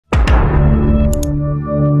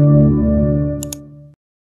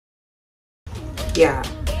Yeah,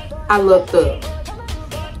 I looked up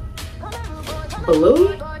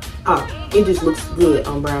blue. Oh, it just looks good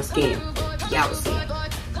on brown skin. Y'all will see.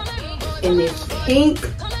 And this pink,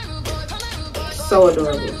 so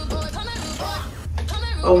adorable.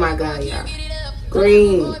 Oh my god, y'all.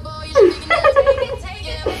 Green.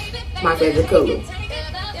 My favorite color.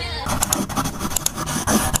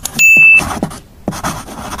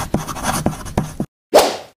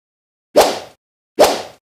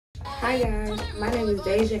 Hi guys, my name is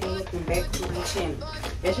Deja and welcome back to my channel.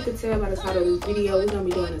 As you can tell by the title of this video, we're going to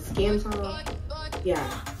be doing a Skims haul. Yeah,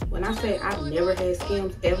 when I say I've never had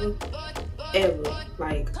Skims ever.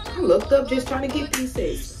 Like, I looked up just trying to get these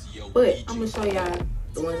sets. But I'm going to show y'all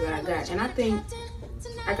the ones that I got. And I think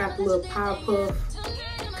I got the little Powerpuff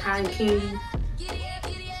Cotton Candy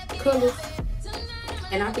colors.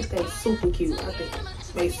 And I think they're super cute. I think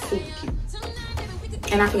they're super cute.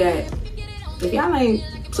 And I forgot, if y'all ain't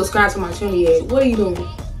subscribed to my channel yet, what are you doing?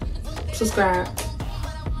 Subscribe.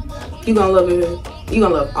 You gonna love it. You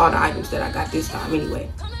gonna love all the items that I got this time anyway.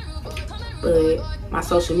 But my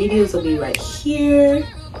social medias will be right here.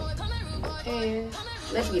 And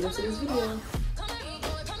let's get into this video.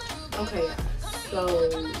 Okay, so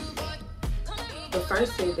the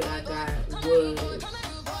first set that I got was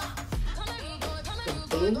the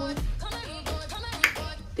blue one.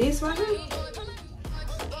 This right here.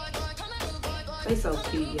 They so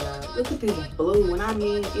cute, y'all. Look at this blue. When I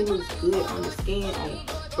mean it looks good on the skin, on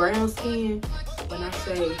brown skin. When I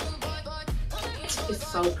say it's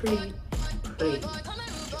so pretty.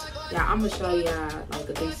 Yeah, I'm gonna show y'all like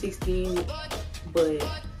a 360, but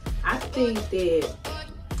I think that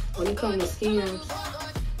when it comes to Skims,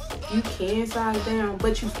 you can size down,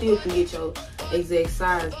 but you still can get your exact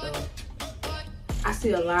size though. I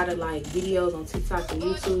see a lot of like videos on TikTok and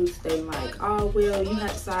YouTube stating like, oh well, you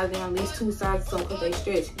have to size down at least 2 sizes because they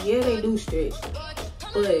stretch. Yeah, they do stretch,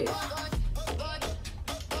 but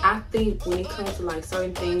I think when it comes to like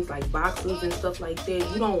certain things like boxes and stuff like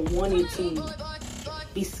that, you don't want it to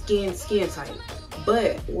be skin tight.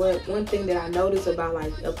 But one thing that I noticed about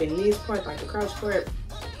like up in this part, like the crotch part,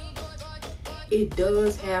 it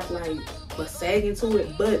does have like a sagging to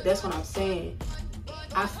it, but that's what I'm saying.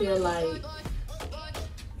 I feel like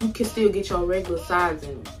you can still get your regular size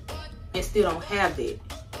in them and still don't have that.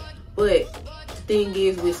 But the thing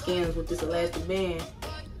is with Skims, with this elastic band,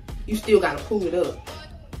 you still gotta pull it up.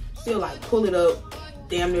 Still like pull it up,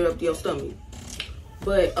 damn near up to your stomach.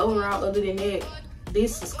 But overall, other than that,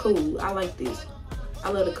 this is cool. I like this. I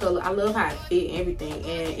love the color. I love how it fit and everything.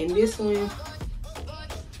 And in this one,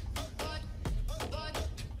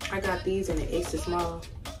 I got these in an extra small.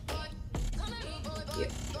 Yeah.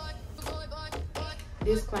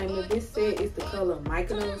 Disclaimer, this set is the color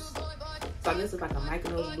Mykonos. So this is like a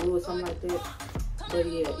Mykonos blue or something like that. But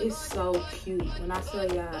yeah, it's so cute. When I tell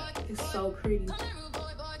y'all, it's so pretty.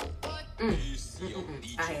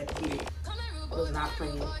 I had to get it. I was not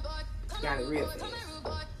playing. Got it real fast.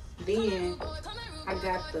 Then I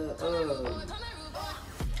got the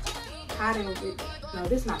cotton rib. No,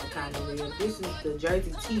 this is not the cotton rib. This is the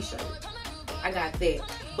jersey t-shirt. I got that.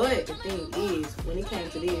 But the thing is, when it came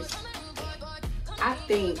to this, I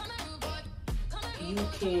think you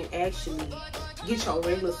can actually get your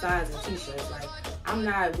regular size in t-shirts. Like, I'm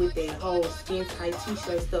not with that whole skin tight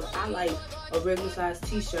t-shirt stuff. I like a regular size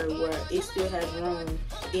t-shirt where it still has room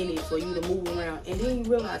in it for you to move around. And then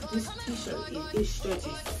you realize this t-shirt, it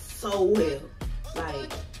stretches so well.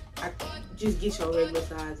 Like, I just get your regular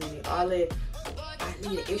size in it. All that, I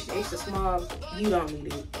need an extra small. You don't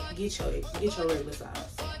need it. Get your regular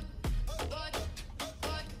size.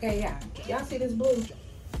 Okay, yeah. Y'all see this blue?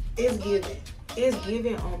 It's giving. It's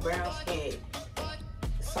giving on brown skin.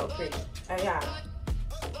 It's so pretty. Hey, y'all.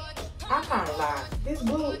 I kind of lied. This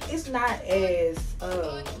blue, it's not as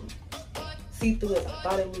see-through as I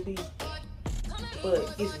thought it would be,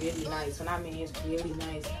 but it's really nice. And I mean, it's really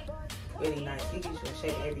nice, really nice. It gives you a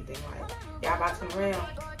shape and everything. Like, y'all about to come around,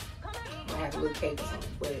 I might have a little cake or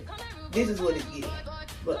something, but this is what it gives.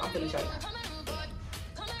 But I'm gonna show y'all.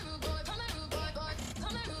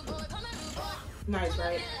 Nice,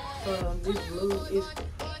 right? This blue is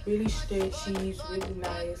really stretchy, it's really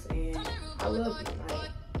nice, and I love it. Like,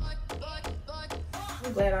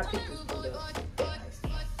 I'm glad I picked this blue up. Nice.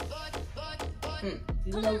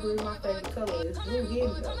 Even though blue is my favorite color, it's blue here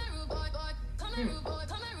though.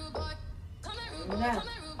 Now.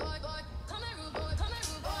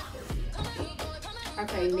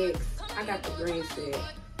 Okay, next, I got the green set,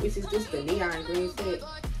 which is just the neon green set.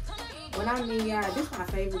 When I mean, y'all, this is my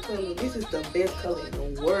favorite color. This is the best color in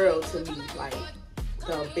the world to me. Like,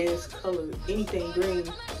 the best color. Anything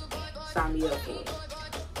green, sign me up for it.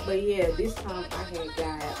 But yeah, this time I had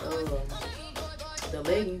got the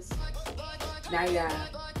leggings. Now y'all,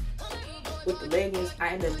 with the leggings, I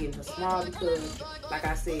ended up getting a small because, like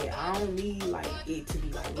I said, I don't need like it to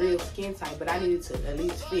be like real skin tight, but I needed to at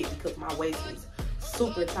least fit because my waist is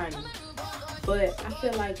super tiny. But I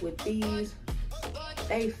feel like with these,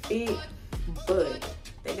 they fit, but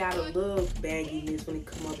they got a little bagginess when it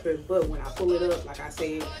come up here. But when I pull it up, like I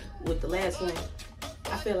said with the last one,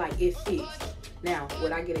 I feel like it fits. Now,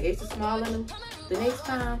 would I get an extra small in them the next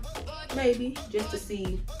time? Maybe, just to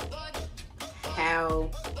see how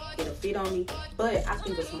it'll fit on me. But I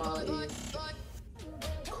think a small is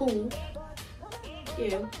cool.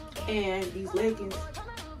 Yeah. And these leggings,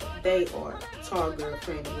 they are tall girl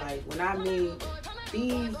friendly. Like, when I mean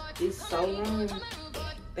these is so long,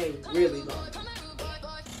 they really long.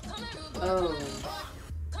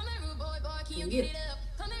 Yeah.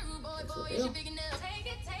 That's what they are.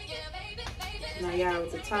 Now y'all,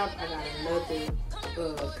 at the top, I got another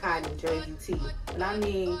cotton jersey tee. And I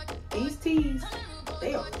mean, these tees,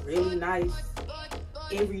 they are really nice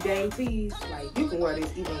everyday tees. Like, you can wear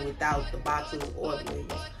this even without the boxers or the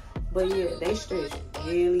leggings. But yeah, they stretch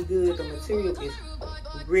really good. The material is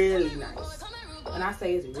really nice. When I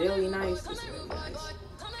say it's really nice, it's really nice.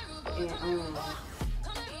 And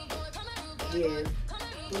yeah,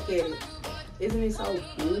 look at it. Isn't it so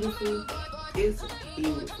beautiful? It's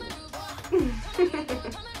beautiful.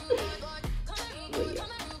 But yeah.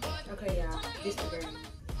 Okay, y'all, this the green.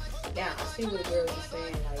 Now, I see what the girls are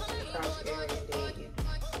saying, like in the crotch area, that it's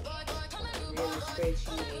really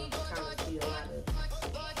stretchy and kind of feel a lot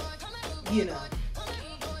of, you know.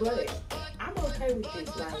 But I'm okay with this.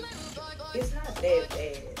 Like, it's not that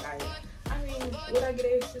bad. Like, I mean, would I get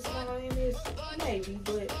extra small in this? Maybe,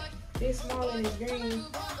 but this small and this green,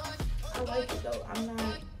 I like it though. I'm not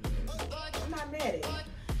mad at it.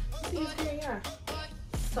 You see this green, yeah?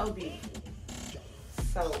 So beautiful.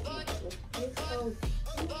 So beautiful. It's so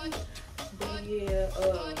cute. But yeah,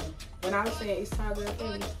 when I was saying it's tall girl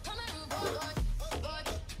friendly,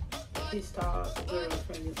 it's tall girl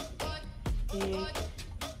friendly. And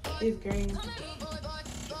this green,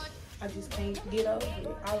 I just can't get over it.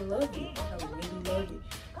 I love it. I really love it.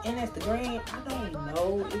 And as the green, I don't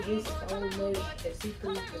know if it's so much that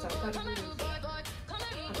see-through as I thought it was.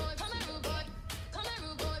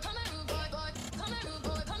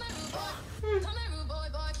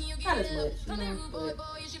 Not as much, you know, but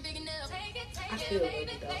I still love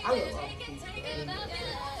it though. I love all the pieces.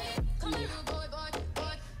 Yeah.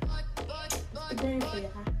 The green for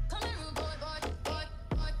y'all.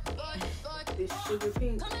 This sugar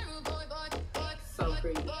pink, so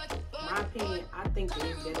pretty. My opinion, I think it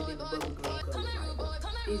is better than the bubblegum color.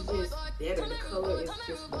 Like, it's just better. The color is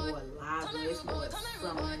just more alive. It's more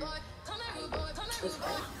summer. Like, it's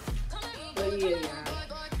crazy. But yeah, y'all.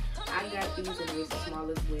 I got these in a small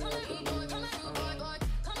as well, the blues. I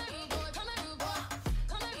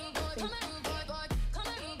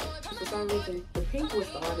think for some reason, the pink was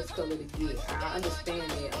the hardest color to get. I understand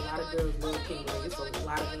that a lot of girls love pink. Like, it's a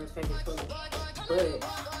lot of girls' favorite color. But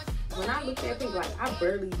when I look at pink, like, I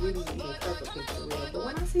barely really even care for pink for real. But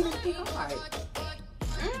when I see this pink, I'm like,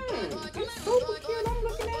 it's super cute. I'm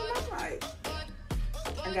looking at it, I'm like,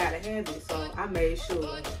 I gotta have it. So I made sure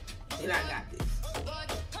that I got this.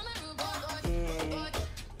 And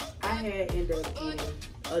I had ended up getting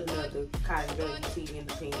another cotton jersey tee in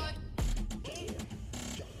the pink. Yeah.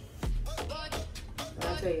 But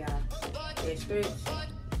I'll tell y'all, that stretch,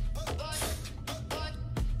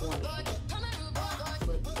 wonderful.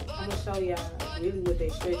 But I'm gonna show y'all really what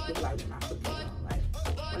that stretch looks like when I put this on. Like,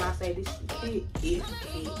 when I say this fit, it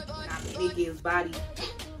fit. I mean, it gives body,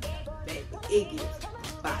 baby. It gives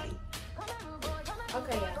body.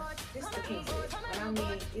 Okay, y'all. This is the pink set. And I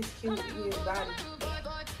mean, it's cute, it gives body.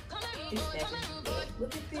 It snatches you up.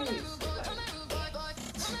 Look at this. Like,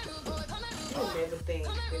 you would never think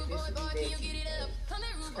that this would be that cute.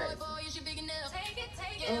 It's crazy.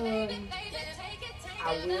 I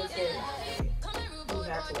will say that you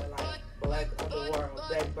have to wear like black underwear,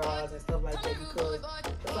 black bras and stuff like that, because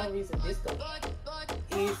for some reason this stuff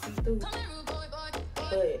is see-through.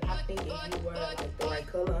 But I think if you wear like the right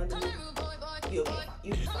color underneath, you'll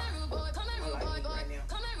be fine. Unlike me right now,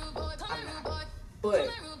 I'm not. But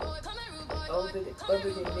other than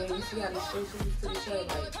that, you see how the stretches to the shirt,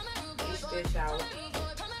 like it stretch out,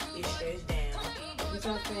 it stretch down. You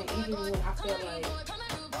know what I'm saying? Even when I feel like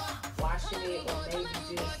washing it or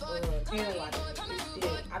maybe just hand washing it, it's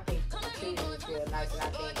still, I think the material is real nice, and I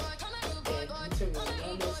think that the material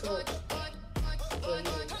won't mess up. But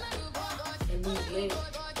yeah, and these legs,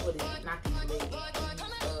 what is it? Not these legs,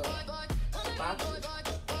 these boxes,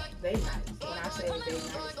 they nice. When I say they nice,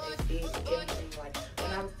 they fit, everything. Like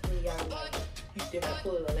when I was telling y'all, like you still have to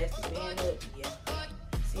pull the elastic band up, yeah.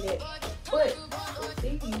 See that? But with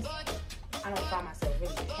these, I don't find myself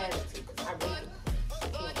really having to, because I really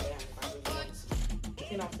can't down if I really want to.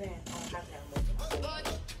 You know what I'm saying? I don't have to have much of my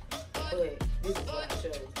belly. But this is what I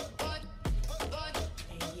chose.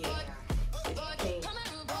 And yeah, it's pink,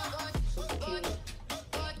 super cute.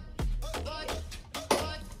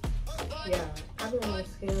 Yeah, I've been on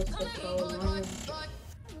Skims for so long.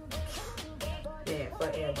 Yeah,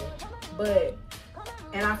 forever. But,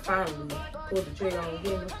 and I finally pulled the trigger on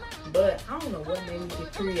getting them. But I don't know what made me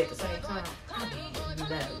get 3 at the same time. I don't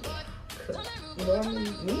know. Cause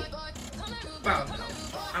normally me, I don't know.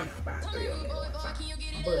 I'm not buying 3 of them at one time.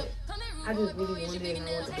 But I just really wanted it, and I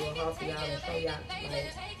want to do a haul for y'all and show y'all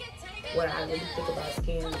like what I really think about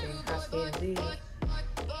Skims and how Skims is.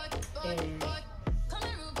 And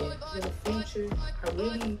yeah, in the future, I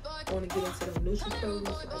really want to get into the neutral colors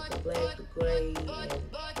like the black, the gray, and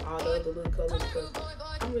all the other little colors. Cause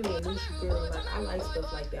I'm really a neutral girl. Like I like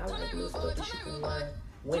stuff like that. I like little stuff that you can wear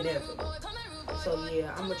whenever. So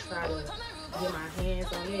yeah, I'm gonna try to get my hands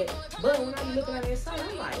on it. But when I be looking at that site,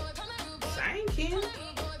 I'm like, same Kim.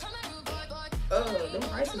 Them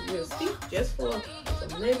prices real steep just for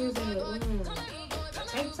some leggings and a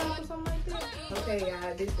tank top or something like that. Okay,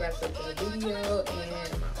 y'all, this wraps up the video,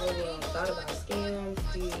 and my overall thought about Skims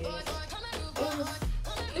is it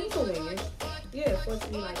was a win. Yeah, for it to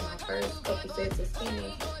be like my first couple sets of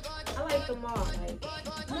Skims. I like them all.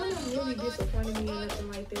 Like none of them really disappointed me or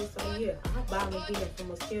nothing like that. So yeah, I buy them again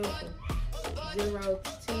from a scale from 0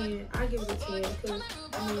 to 10. I give it a 10 because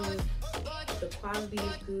I mean the quality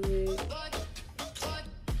is good.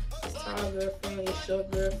 It's tall girlfriend, it's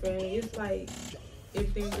short girlfriend. It's like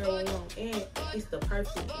everything girl would want, and it's the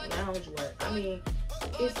perfect loungewear. I mean,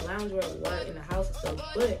 it's loungewear to wear in the house and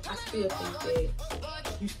stuff, but I still think that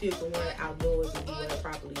you still can wear it outdoors if you wear it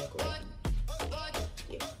properly and correctly.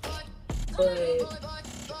 Yeah. But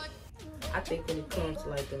I think when it comes to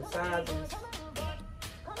like them sizes,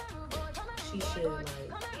 she should like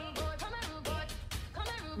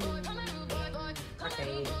I can't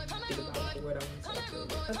even think about the word I want to say.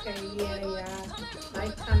 Okay, yeah, y'all.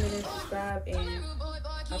 Like, comment, and subscribe, and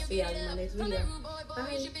I'll see y'all in my next video.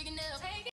 Bye.